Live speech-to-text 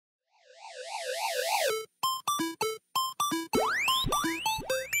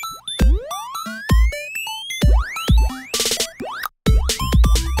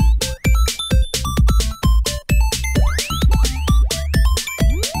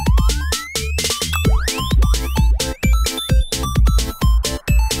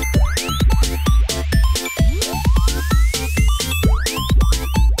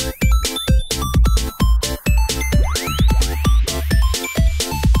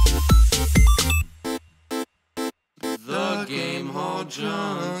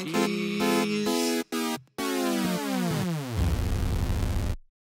Junkies.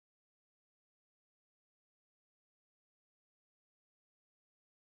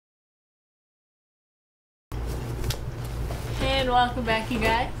 And welcome back, you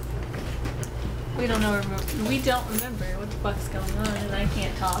guys. We don't remember what the fuck's going on, and I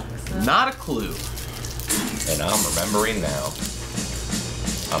can't talk. So. Not a clue. And I'm remembering now.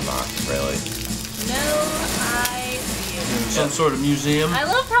 I'm not really. No idea. Some sort of museum. I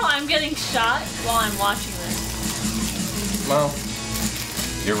love how I'm getting shot while I'm watching this. Well,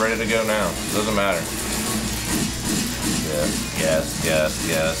 you're ready to go now. Doesn't matter. Yes.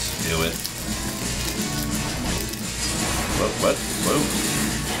 Do it. What? Whoa.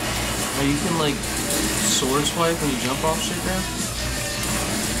 Oh, you can like sword swipe when you jump off shit now?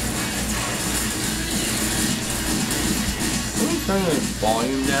 Let me turn the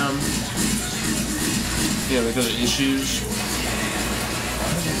volume down. Yeah, because of issues.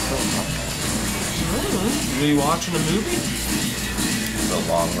 Are you watching a movie? The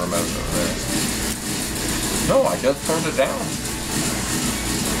long remote over there. No, I just turned it down.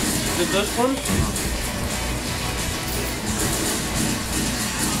 Did this one?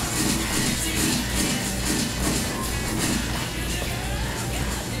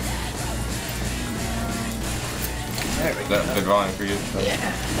 There we go. Good volume for you.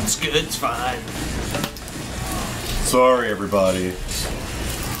 Yeah, it's good. It's fine. Sorry, everybody.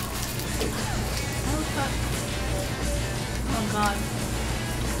 Oh god.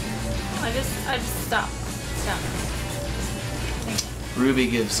 I just stop. Ruby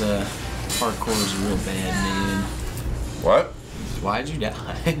gives hardcores a real bad name. What? Why'd you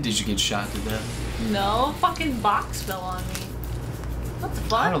die? Did you get shot to death? No, fucking box fell on me. What the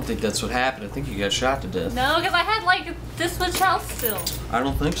fuck? I don't think that's what happened. I think you got shot to death. No, because I had like this much health still. I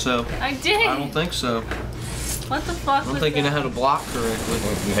don't think so. I did. I don't think so. What the fuck? I don't think you know how to block correctly.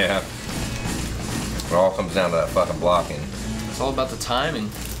 Yeah. It all comes down to that fucking blocking. It's all about the timing.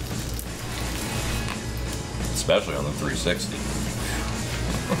 Especially on the 360.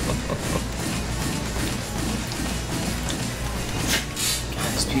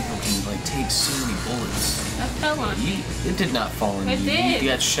 Guys, people can like take so many bullets. That fell on me. It did not fall on you. It did. You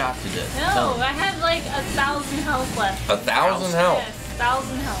got shot to death. No, I had like 1,000 health left. 1,000 health? Yes,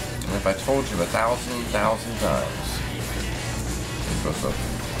 1,000 health. And if I told you 1,000 times, you're supposed to,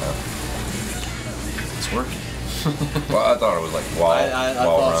 It's working. well, I thought it was like wall I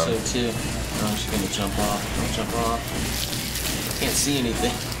thought run. so too. Oh, she's gonna jump off. Don't jump off. Can't see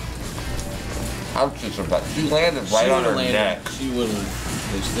anything. How just about? She landed right on her neck. She would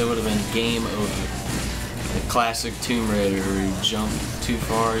have. There would have been game over. The classic Tomb Raider where you jump too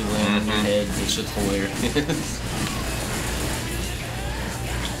far, you land on your head. It's just hilarious.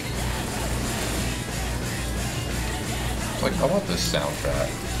 Like, I want this soundtrack.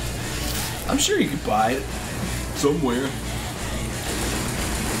 I'm sure you could buy it somewhere.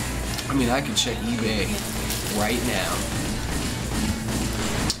 I mean, I could check eBay right now.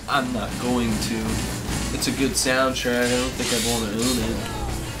 I'm not going to. It's a good soundtrack. I don't think I'd want to own it.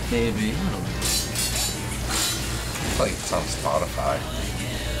 Maybe. I don't know. Like, it's on Spotify.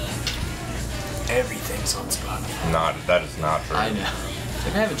 Everything's on Spotify. That is not true. I know.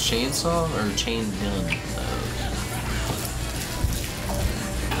 Did I have a chainsaw or a chain gun?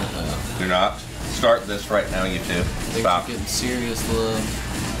 Do not start this right now, YouTube. Stop. Getting serious love.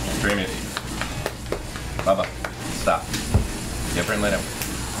 Stream it. Bubba. Stop. Get friendly now.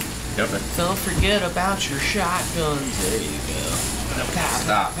 Go for it. Don't forget about your shotguns. There you go. Pow,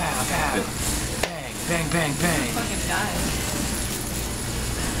 Stop. pow, pow. Good. Bang, bang, bang, bang. Fucking died.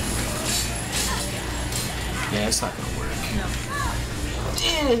 Yeah, it's not gonna work. No.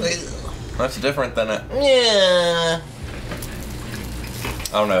 That's different than a yeah.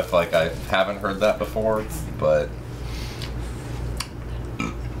 I don't know if like I haven't heard that before, but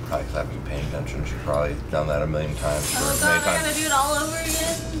probably 'cause I haven't been paying attention. She's probably done that a million times. Oh god, I gotta do it all over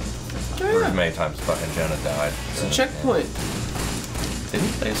again? Or as many times fucking Jenna died. It's a checkpoint. Didn't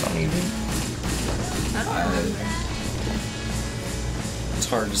he play this on eBay? I don't remember. It's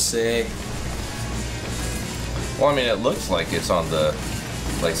hard to say. Well, I mean, it looks like it's on the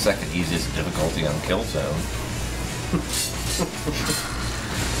like second easiest difficulty on Killzone.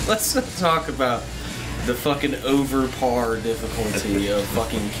 Let's not talk about the fucking over par difficulty of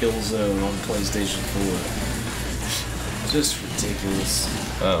fucking Killzone on PlayStation 4. Just ridiculous.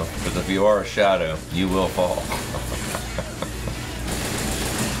 Oh, because if you are a shadow, you will fall.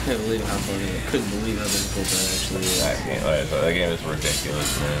 I can't believe how funny. I couldn't believe how difficult that actually is. That game is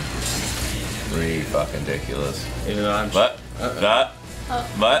ridiculous, man. Really fucking ridiculous. Even though I'm. But,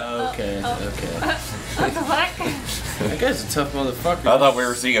 Okay. What the fuck? That guy's a tough motherfucker. I thought we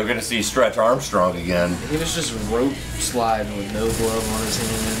were gonna see Stretch Armstrong again. He was just rope sliding with no glove on his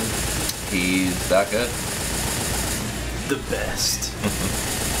hand. He's that good. The best.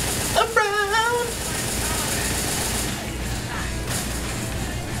 Around.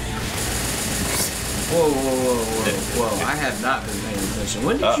 Whoa. I have not been paying attention.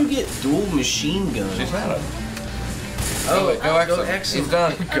 When did you get dual machine guns? She's not a. Oh, go X. He's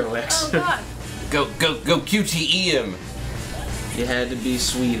done. Go X. Oh god. Go QTE him. You had to be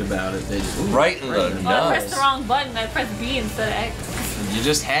sweet about it. Right in the Oh, I pressed nuts. the wrong button. I pressed B instead of X. You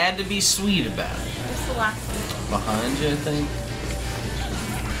just had to be sweet about it. What's the last one? Behind you, I think.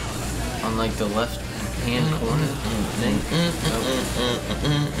 On like the left hand corner.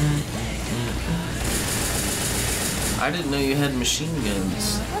 I didn't know you had machine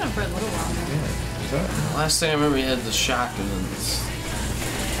guns. I had them for a little while now. Last thing I remember, you had the shotguns.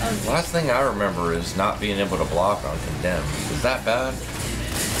 Last thing I remember is not being able to block on Condemned. Was that bad?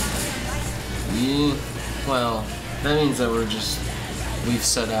 Yeah. Well, that means that we've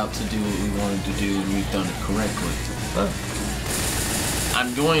set out to do what we wanted to do and we've done it correctly. Huh.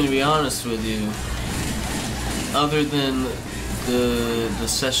 I'm going to be honest with you. Other than the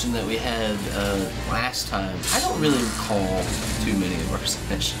session that we had last time, I don't really recall too many of our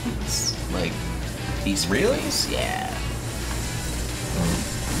sessions. Like, piece for piece. Yeah.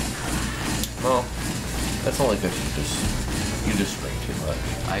 Well, that's only because you just drink too much.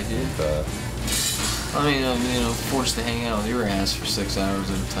 I did. I mean, forced to hang out with your ass for 6 hours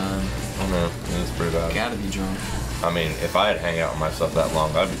at a time. I know, it was pretty bad. Gotta be drunk. I mean, if I had hang out with myself that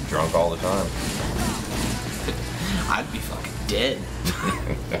long, I'd be drunk all the time. I'd be fucking dead.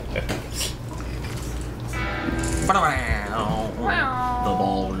 The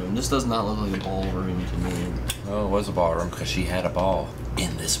ballroom. This does not look like a ballroom to me. Oh, it was a ballroom because she had a ball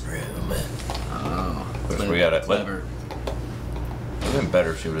in this room. Oh, We got it. Clever. It would have been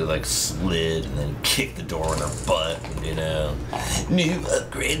better if she would have like slid and then kicked the door in her butt. You know, new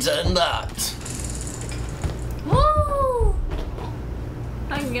upgrades unlocked. Woo!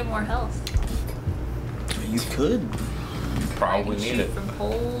 I can get more health. You could. Probably I can need shoot it. from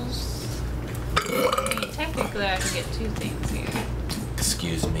poles. I mean, technically, I can get 2 things here.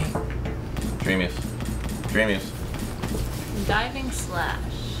 Excuse me. Dreamius. Diving slash.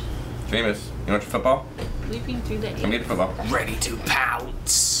 Dreamius, you want your football? Leaping through the air. Come get your football. Ready to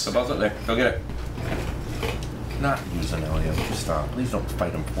pounce. Football's up there. Go get it. Not using Elliot. Just stop. Please don't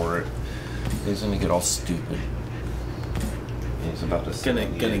fight him for it. He's gonna get all stupid. He's about to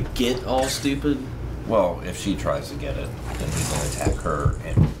Gonna get all stupid. Well, if she tries to get it, then he's gonna attack her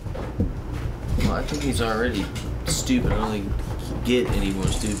and. Well, I think he's already stupid. I don't think he can get any more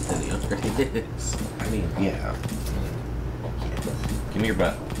stupid than he already is. I mean, yeah. Give me your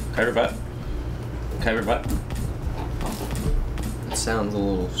butt. Cut your butt. Cut your butt. It sounds a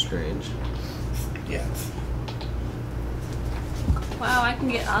little strange. Yeah. Wow, I can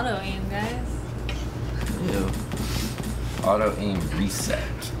get auto aim, guys. Ew. Auto aim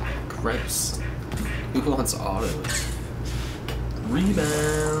reset. Gross. Who wants auto?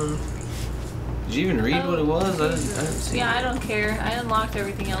 Rebound. Did you even read what it was? I didn't see Yeah, it. I don't care. I unlocked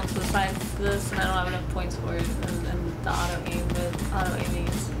everything else besides this, and I don't have enough points for it. And the auto aim, but auto aiming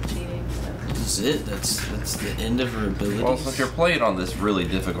is cheating. So. This is it. That's the end of her abilities. Well, since you're playing on this really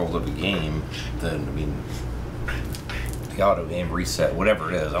difficult of a game, then, I mean, the auto aim reset, whatever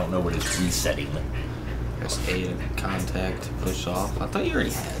it is, I don't know what it's resetting. Press A to contact, push off. I thought you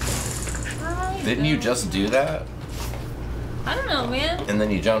already had that. Didn't you just do that? I don't know, man. And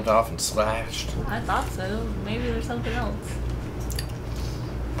then you jumped off and slashed? I thought so. Maybe there's something else.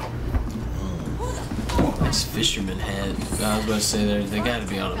 Nice fisherman hat. I was about to say they gotta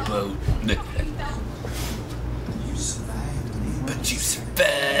be on a boat. But you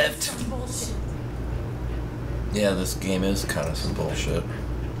survived! Yeah, this game is kind of some bullshit.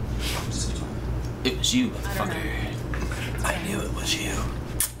 It was you, motherfucker. I knew it was you.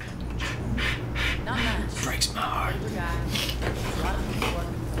 Breaks my heart.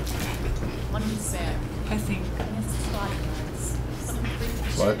 I think.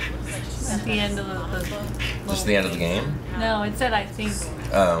 What? At the end of the Just the end of the game? No, it said I think.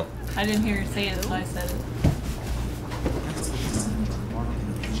 Oh. I didn't hear her say it, so I said it.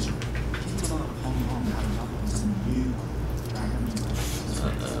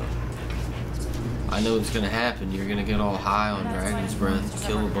 I know what's gonna happen. You're gonna get all high on Dragon's Breath,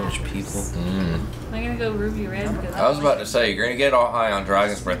 kill a bunch of people. I'm gonna go Ruby Red because I was about to say, you're gonna get all high on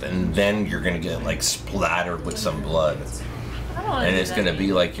Dragon's Breath, and then you're gonna get, like, splattered with some blood. I don't wanna And do it's that gonna be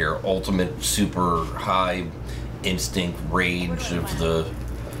either. like your ultimate super high instinct rage of the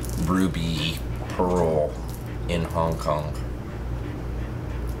Ruby Pearl in Hong Kong.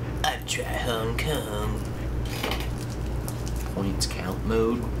 I try Hong Kong. Points count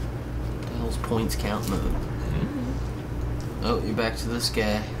mode? What the hell's points count mode? Mm-hmm. Oh, you're back to this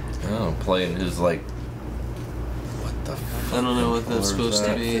guy. Oh, playing his like. What the fuck? I don't know what that's supposed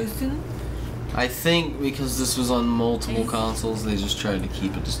to be. I think because this was on multiple consoles, they just tried to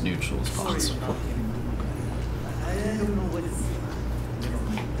keep it as neutral as possible.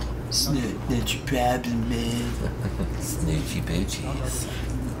 It's not your problem, man. Snoochie boochies.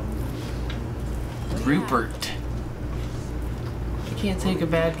 Rupert. You can't take a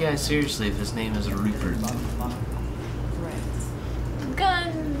bad guy seriously if his name is Rupert.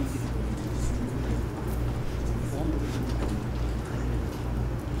 Guns.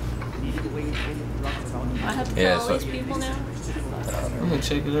 I have to kill all these people now. Oh,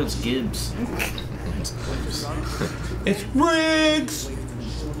 check it out, it's Gibbs. It's Riggs!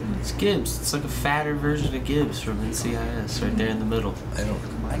 It's Gibbs. It's like a fatter version of Gibbs from NCIS, right there in the middle.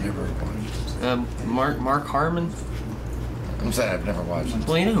 I never watched. Mark Harmon. I'm saying I've never watched him.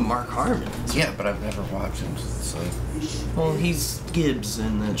 Well, you know who Mark Harmon is. Yeah, but I've never watched him. So. Well, he's Gibbs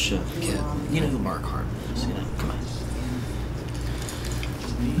in that show. Yeah, you know who Mark Harmon is. You know, come on.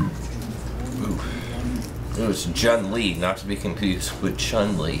 Ooh. It was Chun-Li, not to be confused with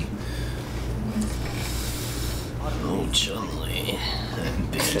Chun-Li. Oh, Chun-Li.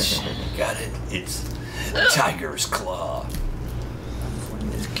 Bitch. Got it. It's Tiger's Claw.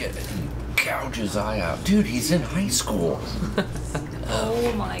 Gouge his eye out. Dude, he's in high school.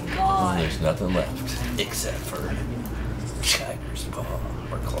 Oh my And god. there's nothing left except for Tiger's Paw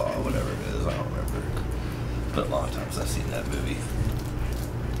or Claw, whatever it is. I don't remember. But a lot of times I've seen that movie.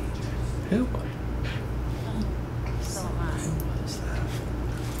 Who? Who was that?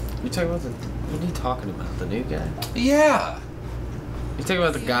 You talking about what are you talking about? The new guy? Yeah. You talking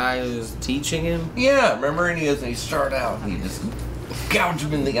about the guy who's teaching him? Yeah, remember? And he started out and he just gouged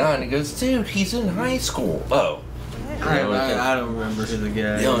him in the eye and he goes, dude, he's in high school. Oh. I don't remember who the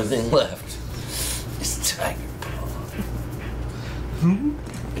guy is. The only thing left is Tiger Paw.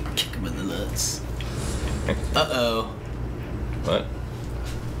 Kick him in the nuts. Uh-oh. What?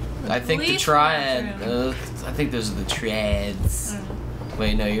 I think the Police triad. bathroom. I think those are the triads.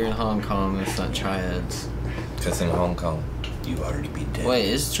 Wait, no, you're in Hong Kong. That's not triads. Because in Hong Kong, you already be dead. Wait,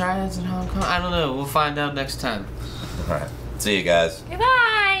 is triads in Hong Kong? I don't know. We'll find out next time. Alright. See you guys.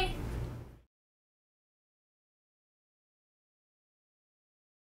 Goodbye.